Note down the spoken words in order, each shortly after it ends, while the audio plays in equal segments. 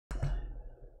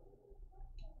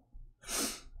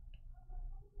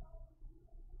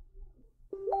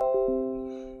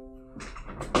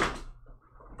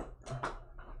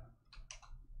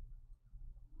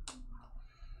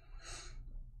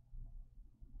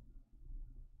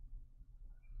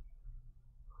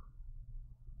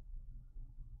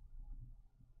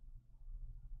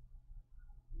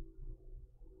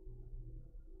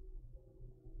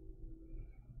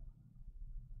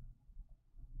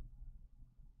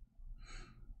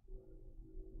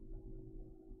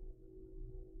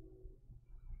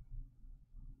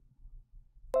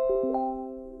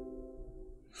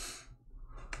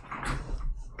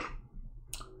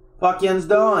Fuck yous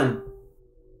doing?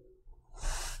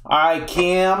 Alright,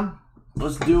 Cam.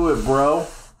 Let's do it, bro.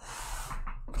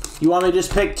 You want me to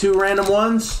just pick 2 random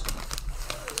ones?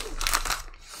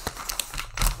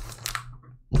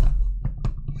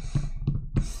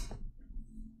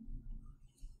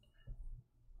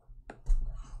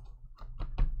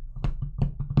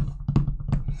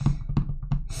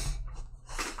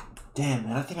 Damn,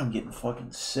 man, I think I'm getting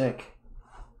fucking sick.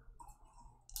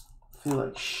 I feel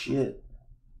like shit.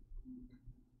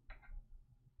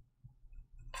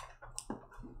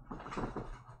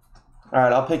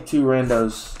 Alright, I'll pick 2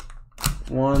 randos.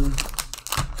 1,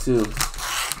 2.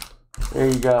 There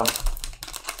you go.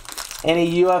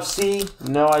 Any UFC?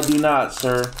 No, I do not,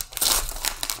 sir.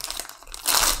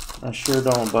 I sure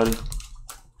don't, buddy.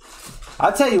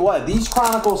 I'll tell you what, these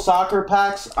Chronicle Soccer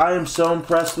packs, I am so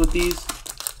impressed with these.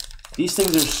 These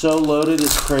things are so loaded,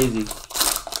 it's crazy.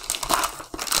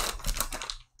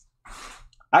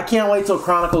 I can't wait till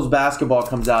Chronicles Basketball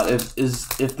comes out. If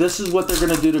this is what they're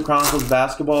going to do to Chronicles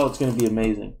Basketball, it's going to be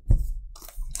amazing.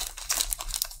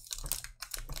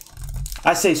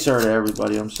 I say sir to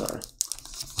everybody, I'm sorry.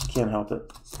 Can't help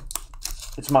it.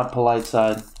 It's my polite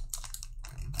side.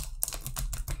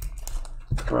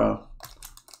 Bro,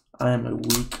 I am a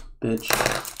weak bitch.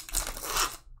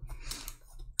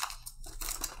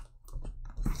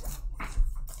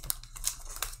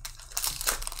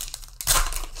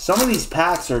 Some of these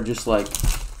packs are just like,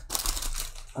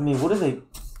 I mean, what are they?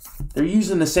 They're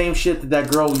using the same shit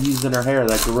that girl used in her hair,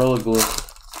 that Gorilla Glue,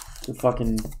 to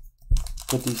fucking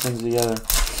put these things together.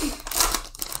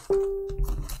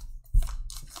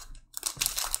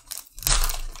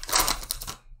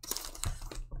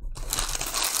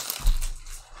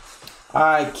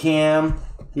 Alright, Cam.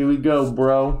 Here we go,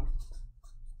 bro.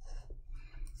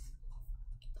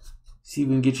 See if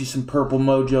we can get you some Purple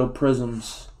Mojo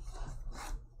Prisms.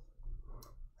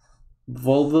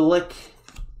 Volvilic.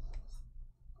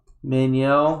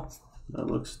 Manuel. That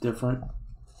looks different.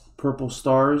 Purple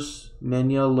Stars.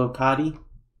 Manuel Locati.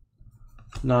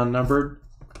 Non-numbered.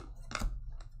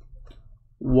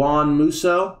 Juan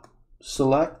Musso.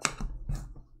 Select.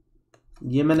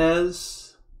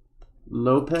 Jimenez.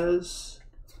 Lopez.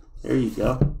 There you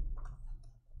go.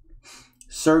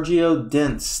 Sergio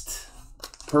Dinst.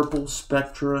 Purple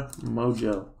Spectra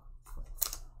Mojo.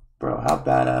 Bro, how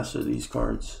badass are these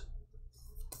cards?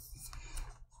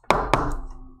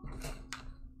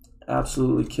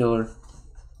 Absolutely killer.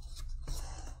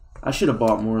 I should have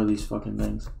bought more of these fucking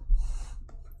things.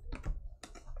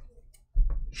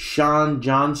 Sean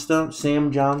Johnstone.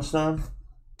 Sam Johnstone.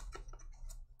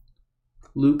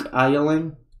 Luke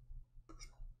Eyeling.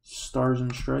 Stars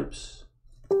and Stripes.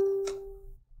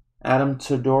 Adam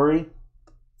Todori.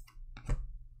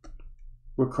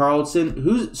 Carlson.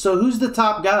 Who's the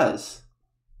top guys?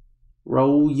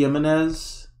 Raul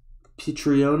Jimenez.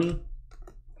 Pietrioni.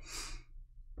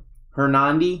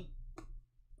 Hernandi.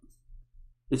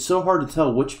 It's so hard to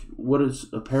tell what is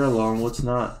a parallel and what's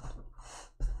not.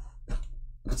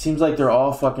 It seems like they're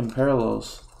all fucking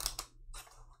parallels.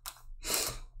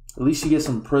 At least you get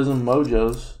some Prism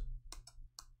Mojos.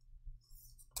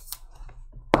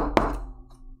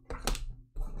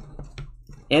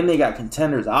 And they got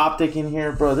Contenders Optic in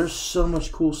here. Bro, there's so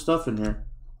much cool stuff in here.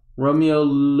 Romeo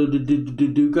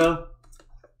Luduco.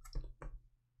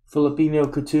 Filipino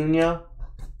Coutinho.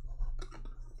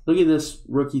 Look at this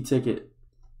rookie ticket.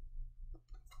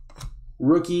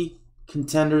 Rookie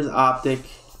Contenders Optic.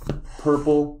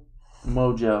 Purple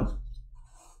Mojo.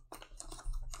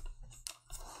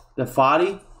 The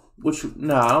Fadi.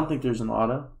 No, I don't think there's an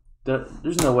auto.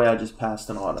 There's no way I just passed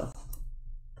an auto.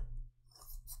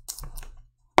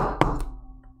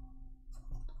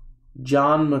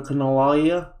 John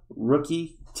McNullia,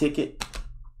 rookie ticket.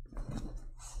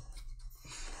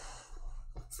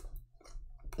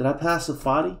 Did I pass a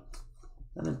Fadi?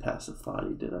 I didn't pass a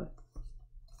Fadi, did I?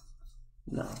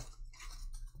 No.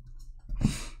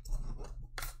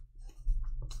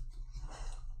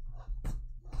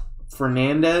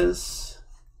 Fernandez.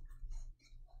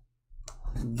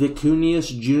 Vicunius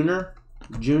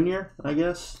Jr., I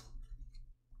guess.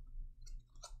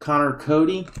 Connor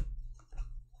Cody.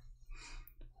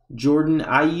 Jordan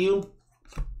Ayew.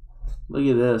 Look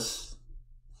at this.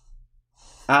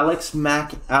 Alex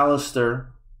McAllister.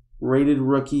 Rated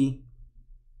rookie.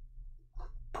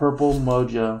 Purple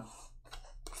Mojo.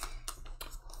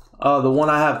 Oh, the one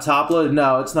I have top loaded?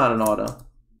 No, it's not an auto.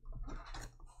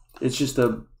 It's just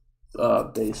a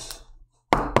base.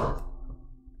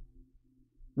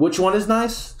 Which one is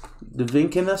nice? The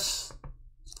Vincenus.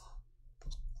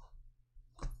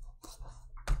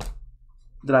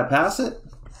 Did I pass it?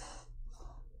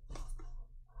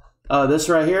 This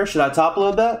right here. Should I top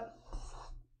load that?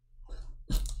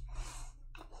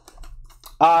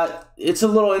 It's a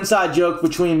little inside joke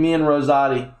between me and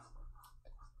Rosati.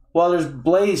 Well, there's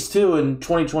Blaze too in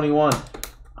 2021.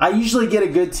 I usually get a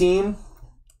good team.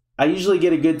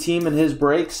 In his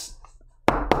breaks,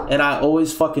 and I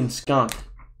always fucking skunk.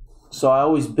 So I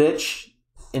always bitch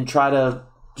and try to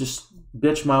just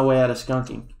bitch my way out of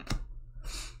skunking.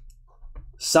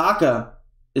 Saka.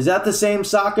 Is that the same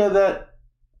Saka that...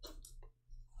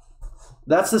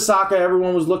 That's the Saka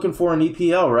everyone was looking for in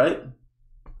EPL, right?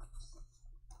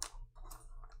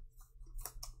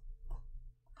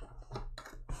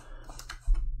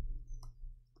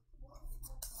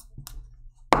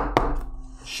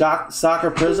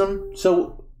 Soccer Prism.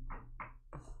 So,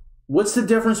 what's the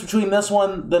difference between this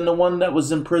one than the one that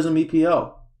was in Prism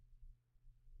EPL?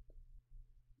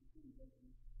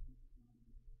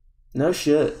 No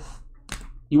shit.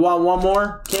 You want one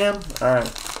more, Cam? All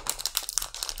right.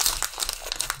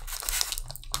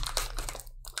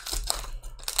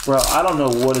 Bro, I don't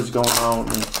know what is going on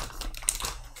with me.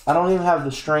 I don't even have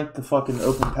the strength to fucking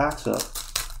open packs up.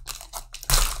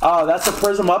 Oh, that's a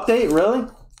Prism update? Really?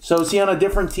 So is he on a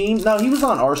different team? No, he was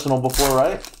on Arsenal before,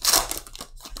 right?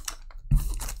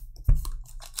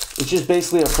 It's just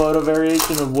basically a photo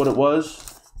variation of what it was.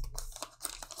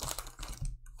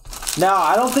 Now,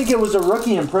 I don't think it was a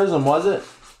rookie in Prism, was it?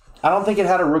 I don't think it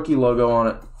had a rookie logo on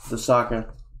it, the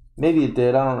Saka. Maybe it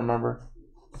did, I don't remember.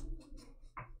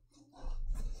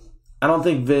 I don't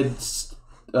think Vid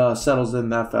settles in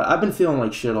that fast. I've been feeling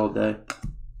like shit all day.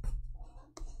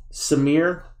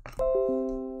 Samir.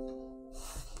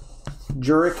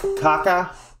 Jurek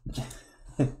Kaka.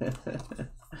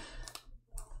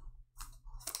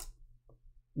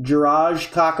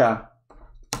 Jiraj Kaka.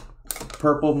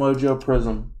 Purple Mojo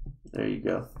Prism. There you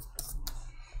go.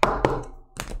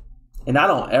 And I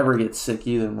don't ever get sick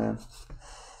either, man.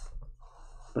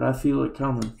 But I feel it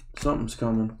coming. Something's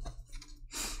coming.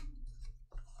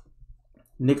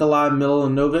 Nikolai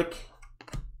Milanovic.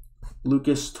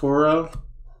 Lucas Toro.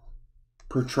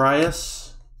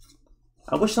 Petrius.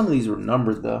 I wish some of these were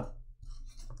numbered, though.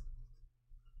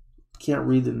 Can't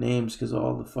read the names because of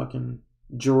all the fucking...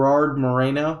 Gerard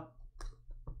Moreno.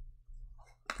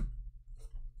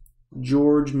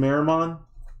 George Merrimon.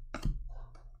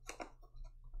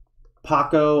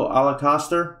 Paco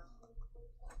Alacoster.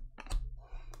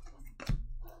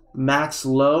 Max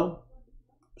Lowe.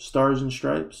 Stars and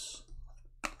Stripes.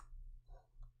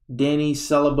 Danny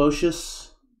Celebocius.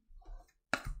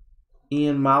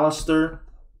 Ian Mallister.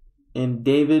 And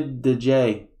David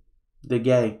DeGay.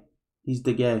 He's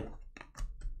DeGay.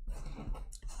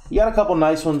 You got a couple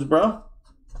nice ones, bro.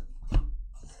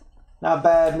 Not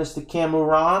bad, Mr.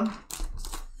 Cameron.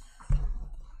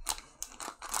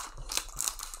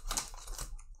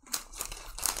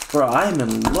 Bro, I am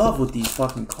in love with these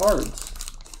fucking cards.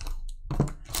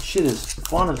 Shit is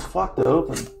fun as fuck to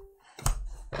open.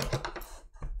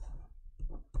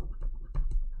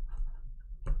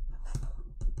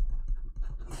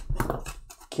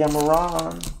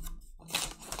 Cameron.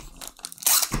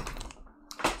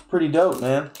 Pretty dope,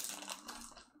 man.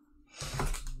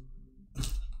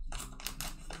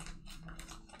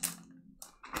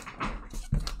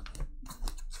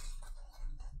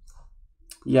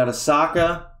 You got a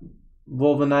Saka,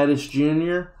 Volvanitis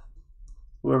Jr.,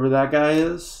 whoever that guy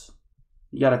is.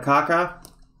 You got a Kaka,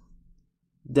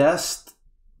 Dest,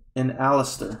 and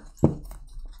Alistair.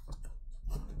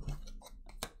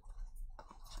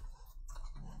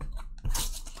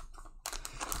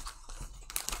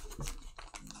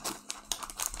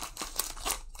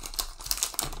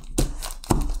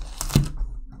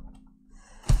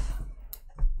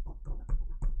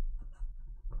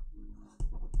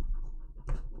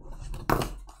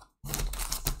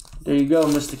 There you go,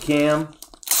 Mr. Cam.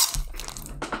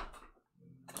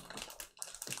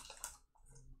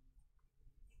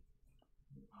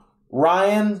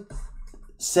 Ryan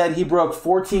said he broke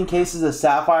 14 cases of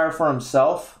Sapphire for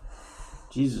himself.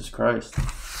 Jesus Christ.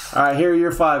 All right, here are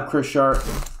your 5, Chris Sharp.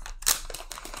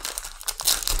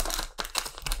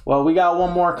 Well, we got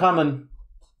one more coming.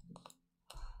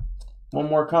 One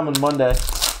more coming Monday.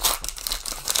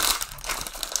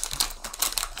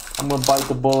 I'm going to bite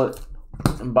the bullet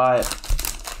and buy it.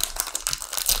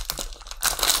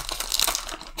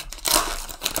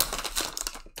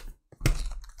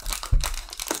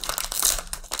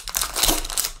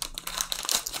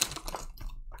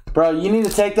 Bro, you need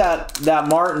to take that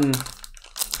Martin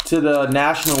to the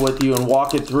National with you and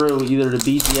walk it through either to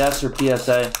BTS or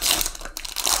PSA.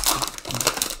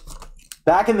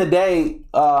 Back in the day,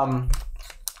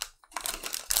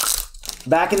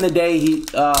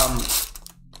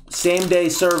 same day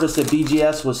service at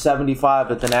BGS was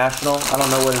 $75 at the National. I don't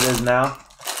know what it is now.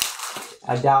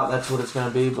 I doubt that's what it's going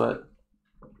to be, but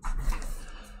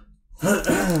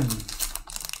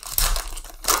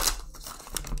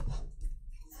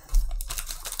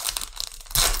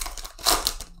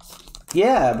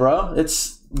yeah, bro.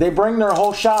 They bring their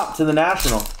whole shop to the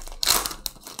National.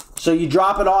 So you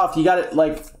drop it off. You got it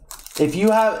like if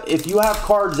you have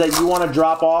cards that you want to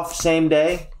drop off same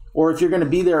day, or if you're going to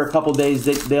be there a couple days,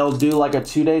 they'll do like a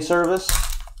 2-day service.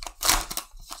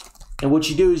 And what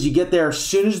you do is you get there as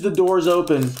soon as the doors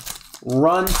open,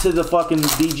 run to the fucking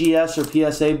BGS or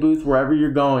PSA booth wherever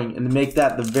you're going, and make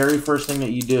that the very first thing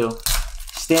that you do.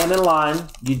 Stand in line,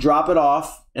 you drop it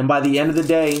off, and by the end of the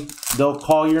day, they'll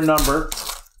call your number,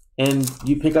 and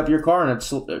you pick up your card and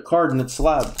it's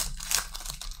slabbed.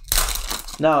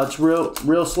 No, it's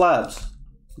real slabs.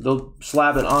 They'll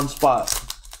slab it on spot.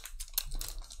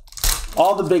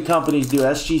 All the big companies do.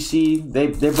 SGC, they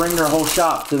bring their whole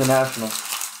shop to the National.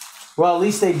 Well, at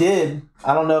least they did.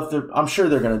 I don't know if I'm sure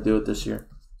they're going to do it this year.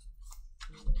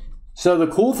 So the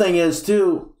cool thing is,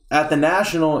 too, at the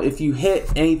National, if you hit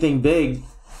anything big,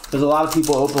 because a lot of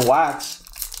people open wax,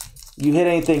 you hit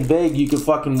anything big, you can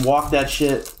fucking walk that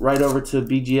shit right over to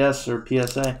BGS or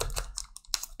PSA.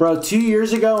 Bro, 2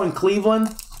 years ago in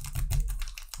Cleveland,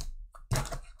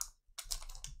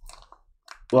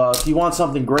 well, if you want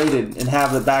something graded and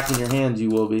have it back in your hands, you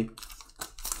will be.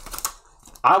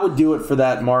 I would do it for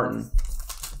that Martin.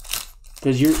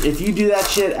 Because if you do that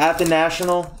shit at the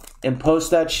National and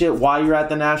post that shit while you're at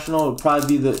the National, it'll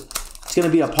probably be it's going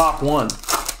to be a pop 1.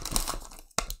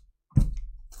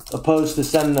 Opposed to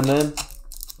sending them in.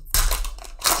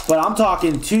 But I'm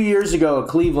talking 2 years ago at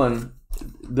Cleveland,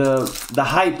 the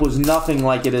hype was nothing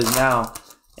like it is now.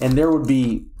 And there would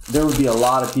be a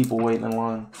lot of people waiting in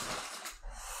line.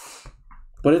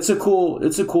 But it's a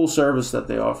cool service that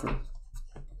they offer.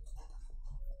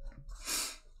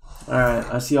 Alright,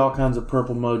 I see all kinds of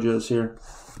purple mojos here.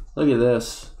 Look at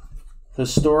this.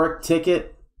 Historic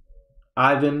ticket.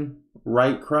 Ivan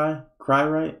Wright Cry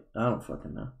Wright? I don't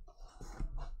fucking know.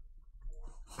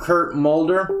 Kurt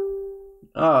Mulder.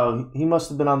 Oh, he must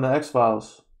have been on the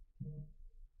X-Files.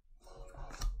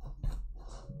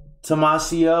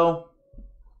 Tomasio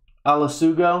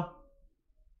Alasugo.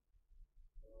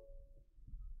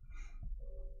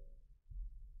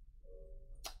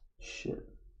 Shit.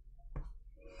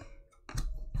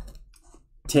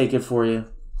 Take it for you.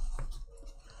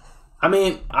 I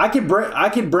mean, I could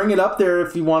bring it up there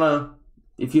if you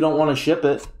don't want to ship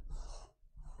it.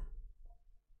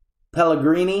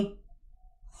 Pellegrini.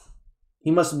 He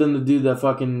must have been the dude that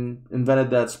fucking invented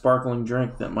that sparkling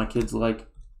drink that my kids like.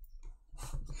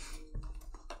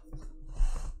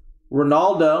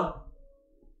 Ronaldo.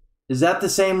 Is that the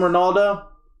same Ronaldo?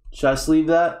 Should I sleeve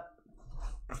that?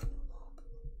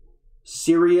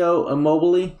 Sirio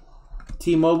Immobile.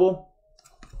 T-Mobile.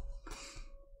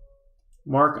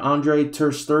 Marc-Andre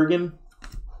Ter Stegen.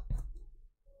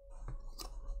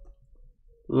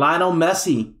 Lionel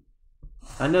Messi.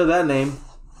 I know that name.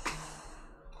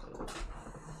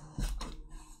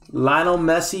 Lionel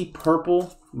Messi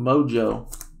Purple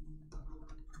Mojo.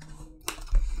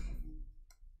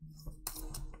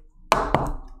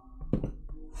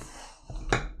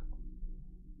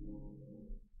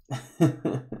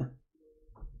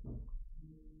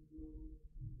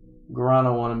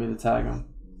 Grano wanted me to tag him.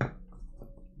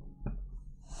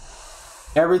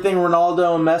 Everything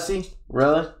Ronaldo and Messi?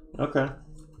 Really? Okay.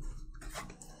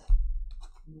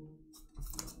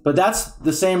 But that's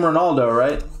the same Ronaldo,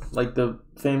 right? Like the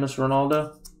famous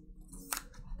Ronaldo?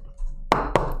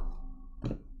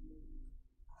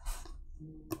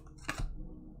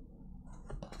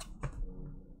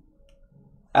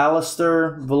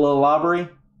 Alistair Villalobry.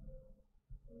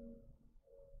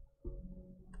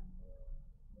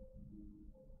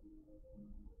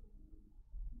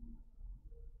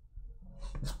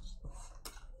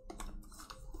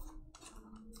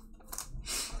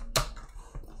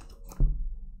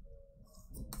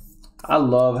 I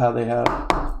love how they have.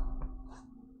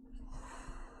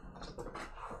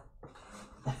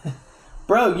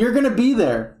 Bro, you're going to be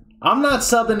there. I'm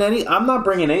not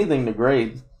bringing anything to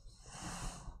grade.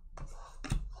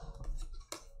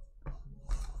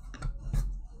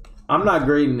 I'm not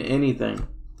grading anything.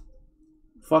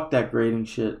 Fuck that grading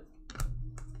shit.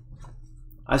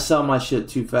 I sell my shit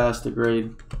too fast to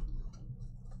grade.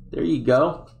 There you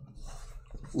go.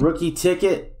 Rookie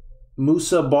ticket,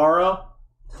 Musa Barrow.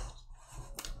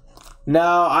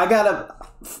 No, I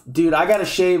gotta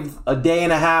shave a day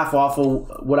and a half off of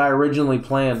what I originally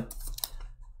planned.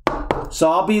 So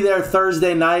I'll be there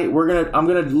Thursday night. I'm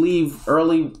gonna leave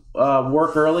early,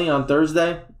 work early on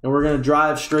Thursday, And we're going to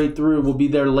drive straight through. We'll be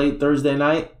there late Thursday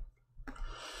night.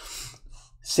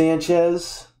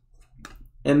 Sanchez.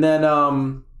 And then,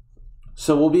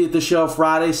 so we'll be at the show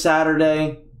Friday,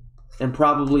 Saturday, and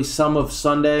probably some of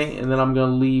Sunday. And then I'm going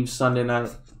to leave Sunday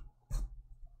night.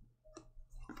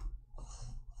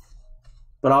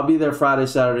 But I'll be there Friday,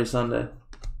 Saturday, Sunday.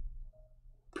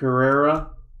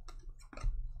 Pereira.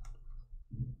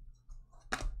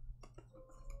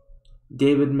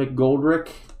 David McGoldrick.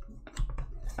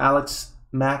 Alex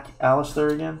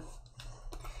McAllister again.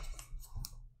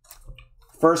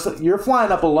 First, you're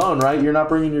flying up alone, right? You're not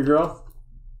bringing your girl?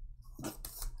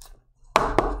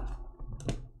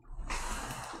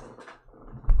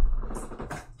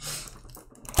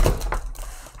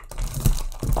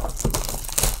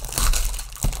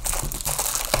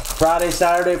 Friday,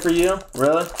 Saturday for you?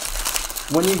 Really?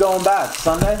 When you going back?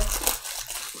 Sunday?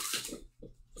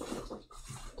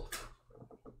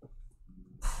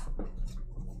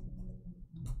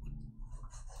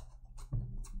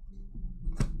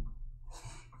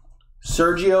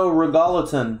 Sergio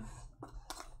Regalaton.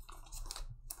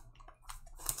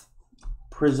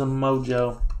 Prism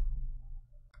Mojo.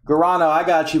 Garano, I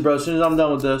got you, bro. As soon as I'm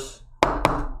done with this.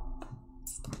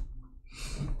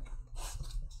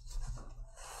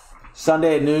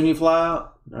 Sunday at noon you fly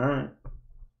out? Alright.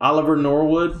 Oliver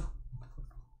Norwood.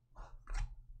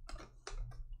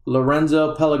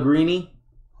 Lorenzo Pellegrini.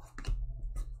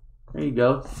 There you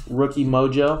go. Rookie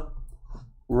Mojo.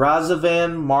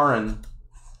 Razavan Marin.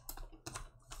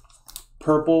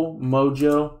 Purple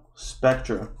Mojo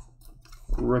Spectra.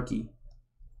 Rookie.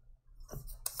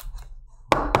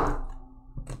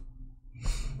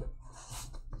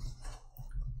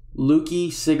 Luki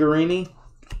Sigarini.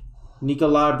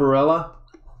 Nikolai Barella.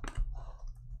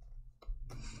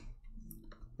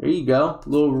 There you go.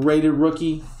 Little rated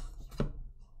rookie.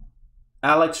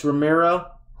 Alex Romero.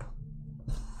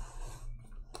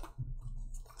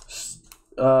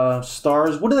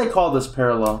 Stars. What do they call this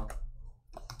parallel?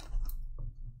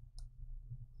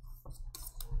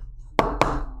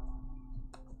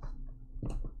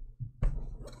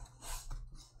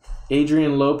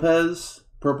 Adrian Lopez.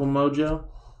 Purple Mojo.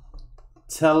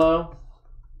 Tello.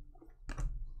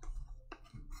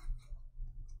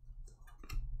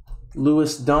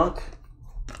 Lewis Dunk.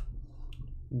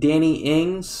 Danny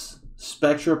Ings.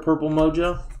 Spectra Purple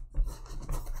Mojo.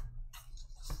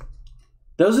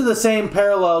 Those are the same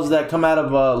parallels that come out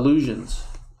of Illusions.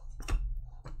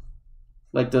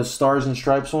 Like the Stars and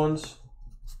Stripes ones.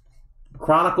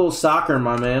 Chronicle Soccer,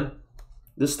 my man.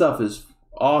 This stuff is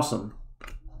awesome.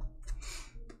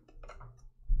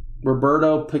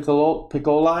 Roberto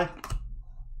Piccoli.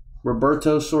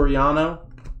 Roberto Soriano.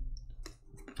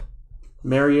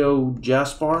 Mario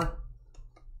Jaspar.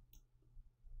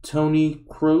 Tony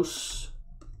Kroos.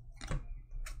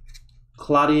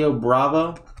 Claudio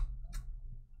Bravo.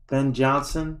 Ben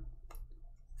Johnson.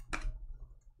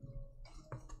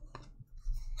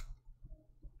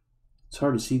 It's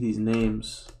hard to see these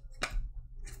names.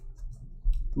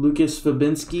 Lucas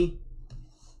Fabinski.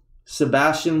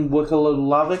 Sebastian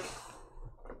Wikolovic.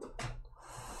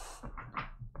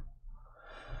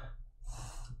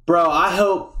 Bro, I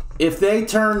hope if they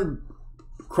turn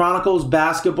Chronicles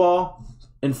basketball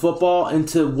and football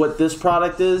into what this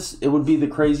product is, it would be the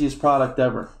craziest product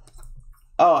ever.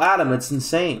 Oh, Adam, it's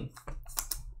insane.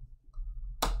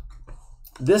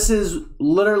 This is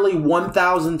literally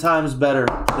 1,000 times better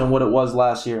than what it was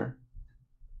last year.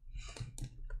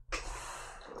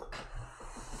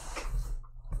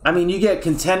 I mean, you get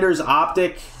Contenders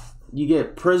Optic, you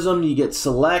get Prism, you get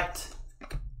Select,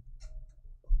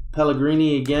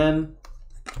 Pellegrini again.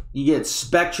 You get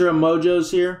Spectra Mojos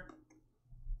here.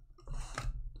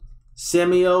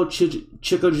 Samio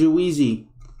Chikojuizi.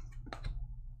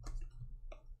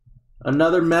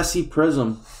 Another Messi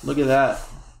Prism. Look at that.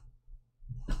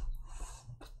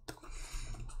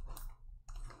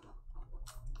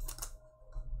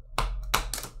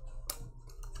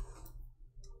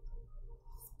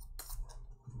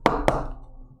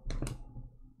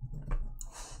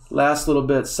 Last little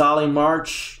bit. Solly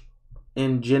March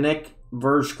and Janik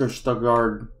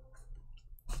Verskerstagard.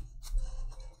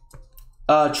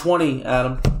 20,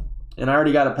 Adam. And I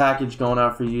already got a package going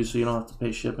out for you, so you don't have to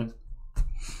pay shipping.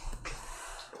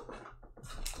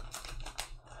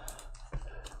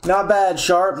 Not bad,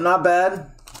 Sharp. Not bad.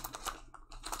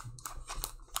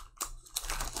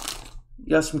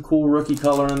 You got some cool rookie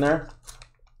color in there.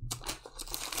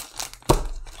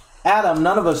 Adam,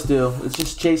 none of us do. It's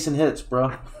just chasing hits,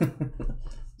 bro.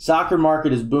 Soccer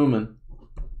market is booming.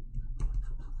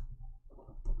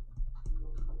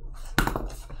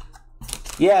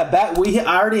 Yeah,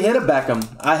 I already hit a Beckham.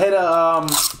 I hit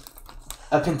a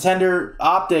a contender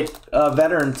optic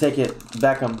veteran ticket,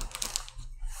 Beckham.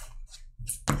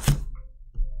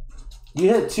 You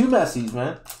hit 2 Messis,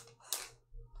 man.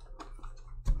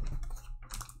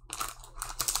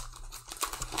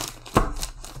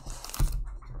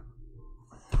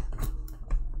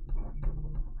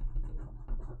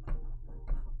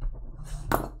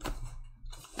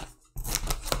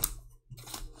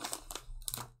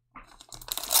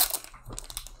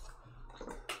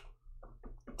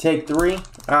 Take 3. All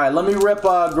right, let me rip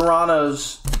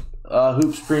Garano's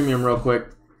Hoops Premium real quick.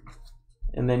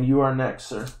 And then you are next,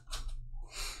 sir.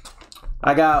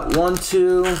 I got 1,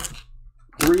 2,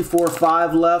 3, 4,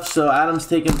 5 left. So Adam's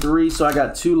taking 3, so I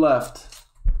got 2 left.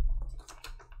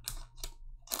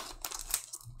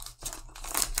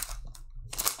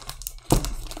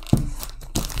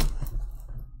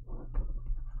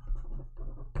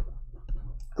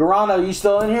 Garano, you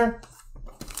still in here?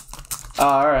 Oh,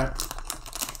 all right.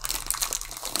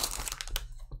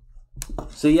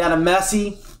 So you had a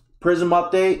Messi Prism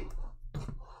update,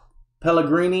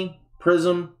 Pellegrini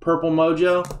Prism Purple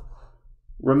Mojo,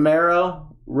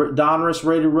 Romero Donruss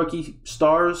rated rookie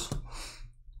stars,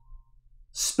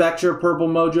 Spectre Purple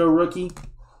Mojo rookie,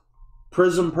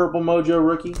 Prism Purple Mojo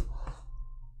rookie,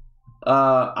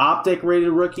 Optic rated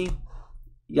rookie.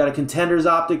 You got a Contenders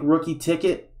Optic rookie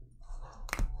ticket.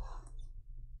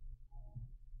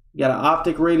 You got an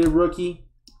Optic rated rookie,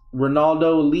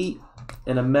 Ronaldo Elite,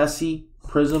 and a Messi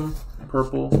Prism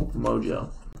Purple Mojo.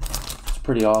 It's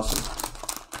pretty awesome.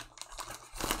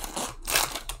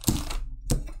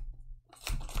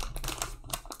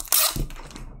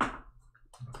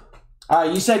 All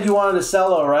right, you said you wanted a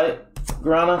cello, right,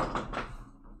 Grana?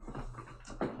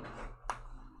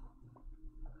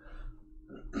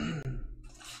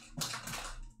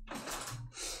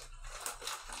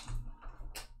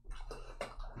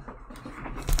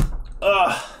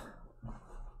 Ugh.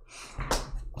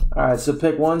 All right, so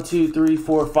pick 1, 2, 3,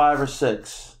 4, 5, or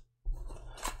 6.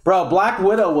 Bro, Black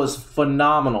Widow was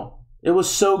phenomenal. It was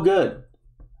so good.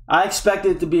 I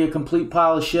expected it to be a complete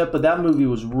pile of shit, but that movie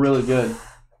was really good.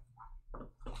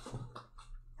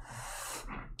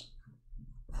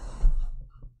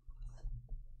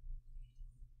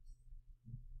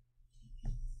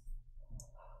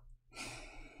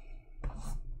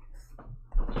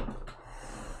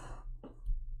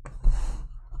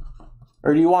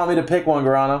 Or do you want me to pick one,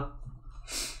 Garano?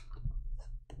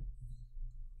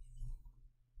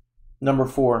 Number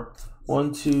 4.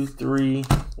 1, 2, 3,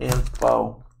 and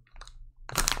 4.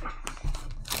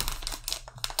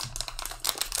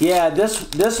 Yeah,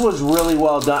 this was really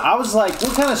well done. I was like,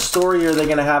 what kind of story are they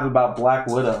gonna have about Black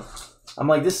Widow? I'm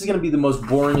like, this is gonna be the most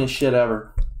boringest shit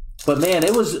ever. But man,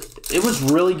 it was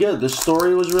really good. The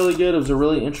story was really good. It was a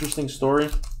really interesting story.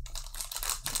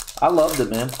 I loved it,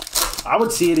 man. I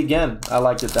would see it again. I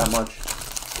liked it that much.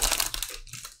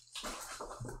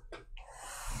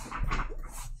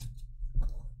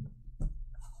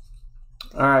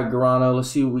 All right, Garano, let's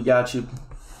see what we got you.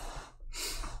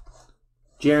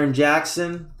 Jaren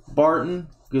Jackson, Barton,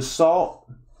 Gasol,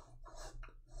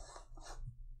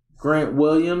 Grant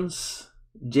Williams,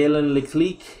 Jalen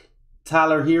Leclerc,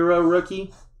 Tyler Hero,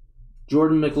 rookie,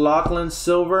 Jordan McLaughlin,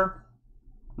 silver,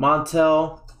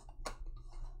 Montel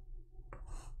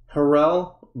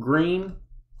Harrell, green,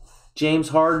 James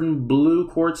Harden, blue,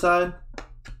 courtside.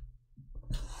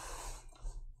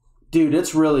 Dude,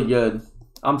 it's really good.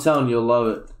 I'm telling you, you'll love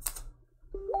it.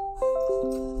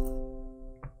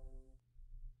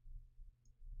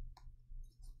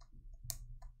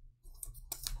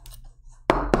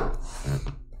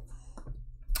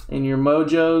 In your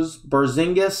mojos,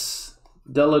 Berzingis,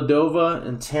 Deladova,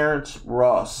 and Terrence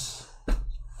Ross.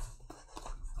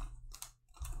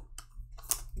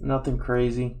 Nothing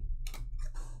crazy.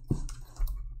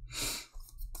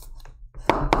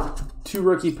 2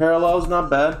 rookie parallels,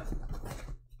 not bad.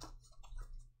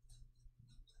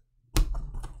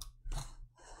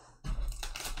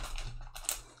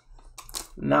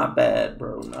 Not bad,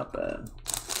 bro, not bad.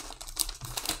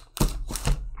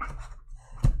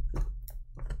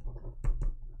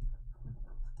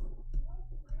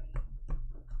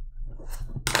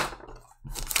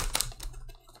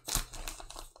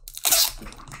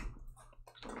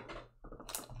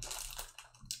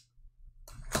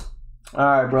 All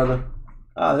right, brother.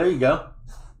 Oh, there you go.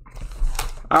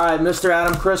 All right, Mr.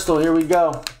 Adam Crystal, here we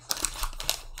go.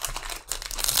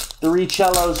 3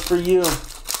 cellos for you.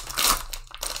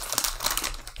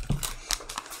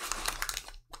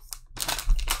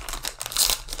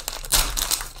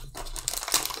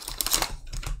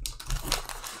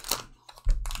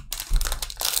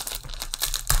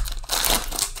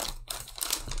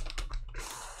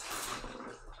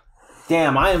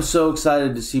 Damn, I am so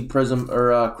excited to see Prism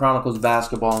or Chronicles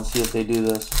basketball and see if they do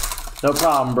this. No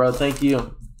problem, bro. Thank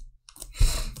you.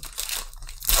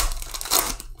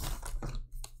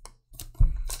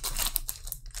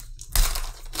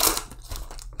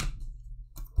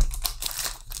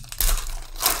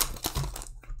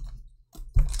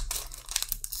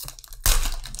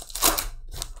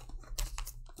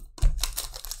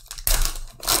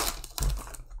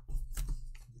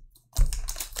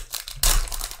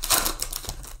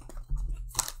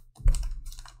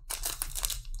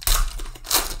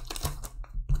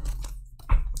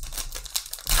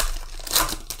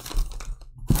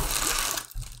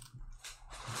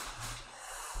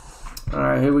 All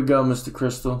right, here we go, Mr.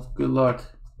 Crystal. Good luck.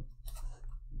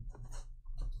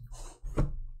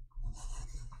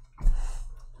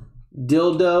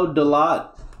 Dildo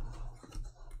Delot.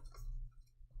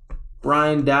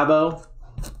 Brian Dabo.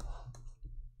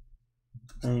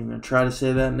 I ain't even try to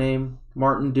say that name.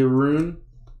 Martin DeRoon.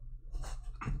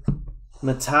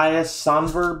 Matthias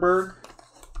Sonverberg.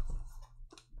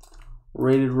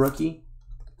 Rated rookie.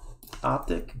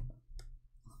 Optic.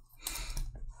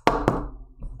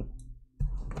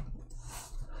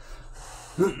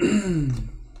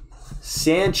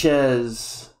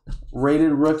 Sanchez,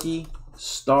 rated rookie,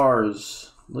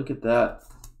 stars. Look at that.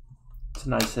 It's a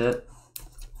nice hit.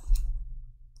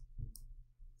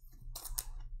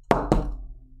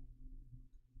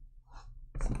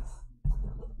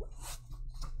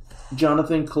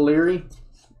 Jonathan Caleri,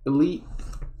 elite.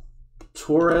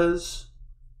 Torres,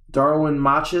 Darwin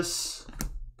Machis,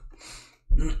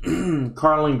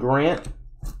 Carlin Grant,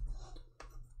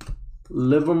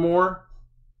 Livermore,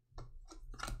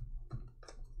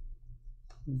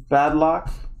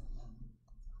 Badlock,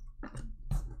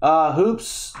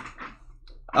 Hoops.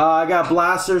 I got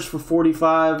Blasters for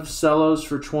 45, Cellos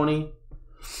for 20.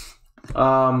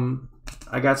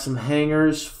 I got some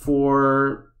hangers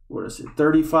for, what is it,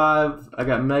 35. I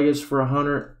got Megas for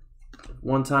 100.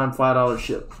 One-time $5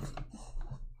 ship.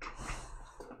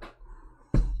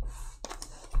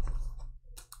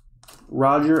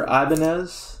 Roger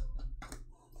Ibanez,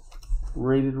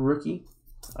 rated rookie,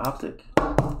 optic.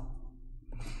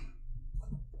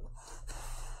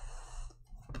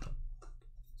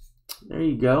 There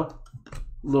you go.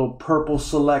 Little purple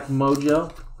select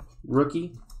mojo,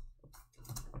 rookie.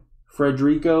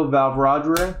 Federico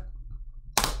Valverde.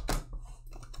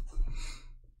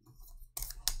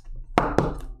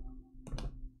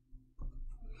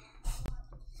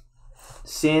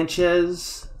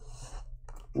 Sanchez,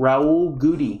 Raul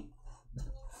Goody,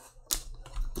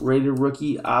 rated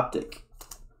rookie, optic.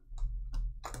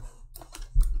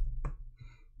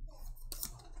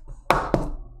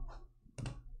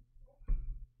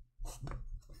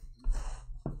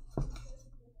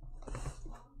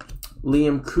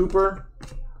 Liam Cooper,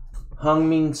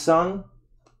 Heung-Min Son,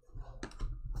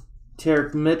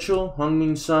 Tarek Mitchell,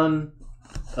 Heung-Min Son,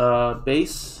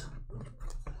 base.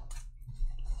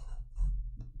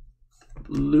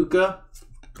 Luca,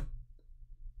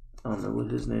 I don't know what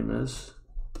his name is.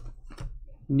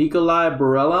 Nikolai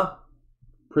Barella,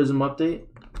 Prism update.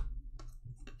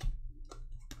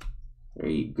 There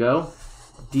you go.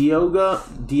 Diego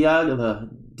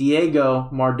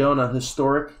Maradona,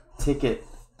 historic ticket.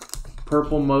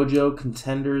 Purple Mojo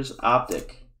Contenders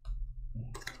optic.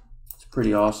 It's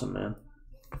pretty awesome, man.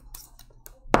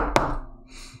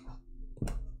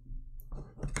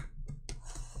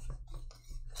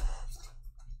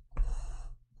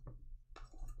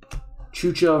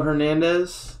 Chucho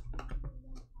Hernandez,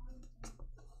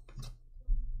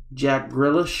 Jack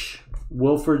Grealish,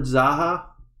 Wilfred Zaha,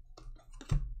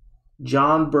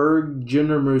 John Berg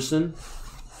Gunnarsson,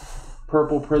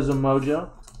 Purple Prism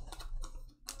Mojo.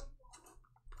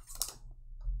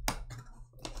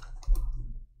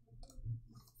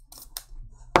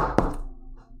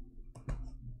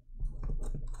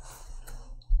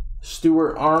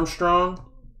 Stuart Armstrong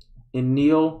and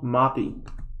Neil Moppy.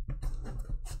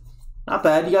 Not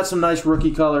bad. You got some nice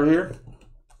rookie color here.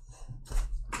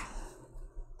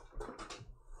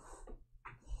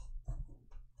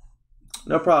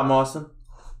 No problem, Austin.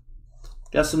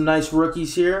 Got some nice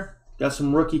rookies here. Got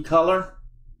some rookie color.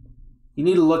 You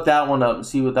need to look that one up and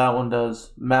see what that one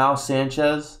does. Mal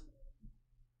Sanchez.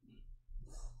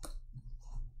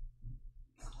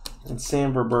 And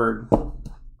Sanverberg.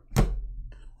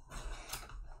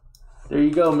 There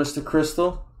you go, Mr.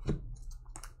 Crystal.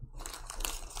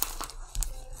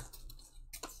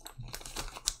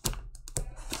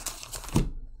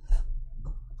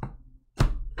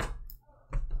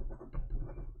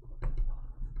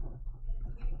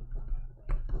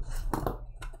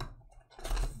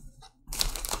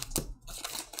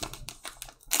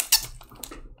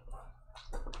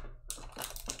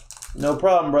 No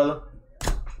problem, brother.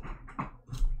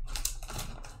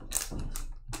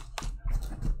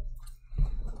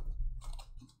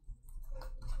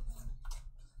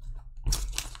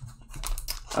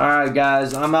 Alright,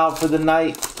 guys. I'm out for the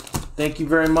night. Thank you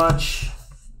very much.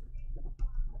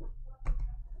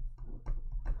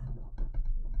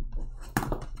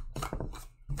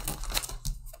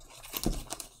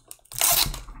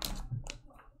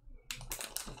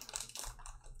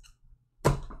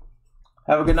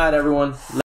 Have a good night, everyone.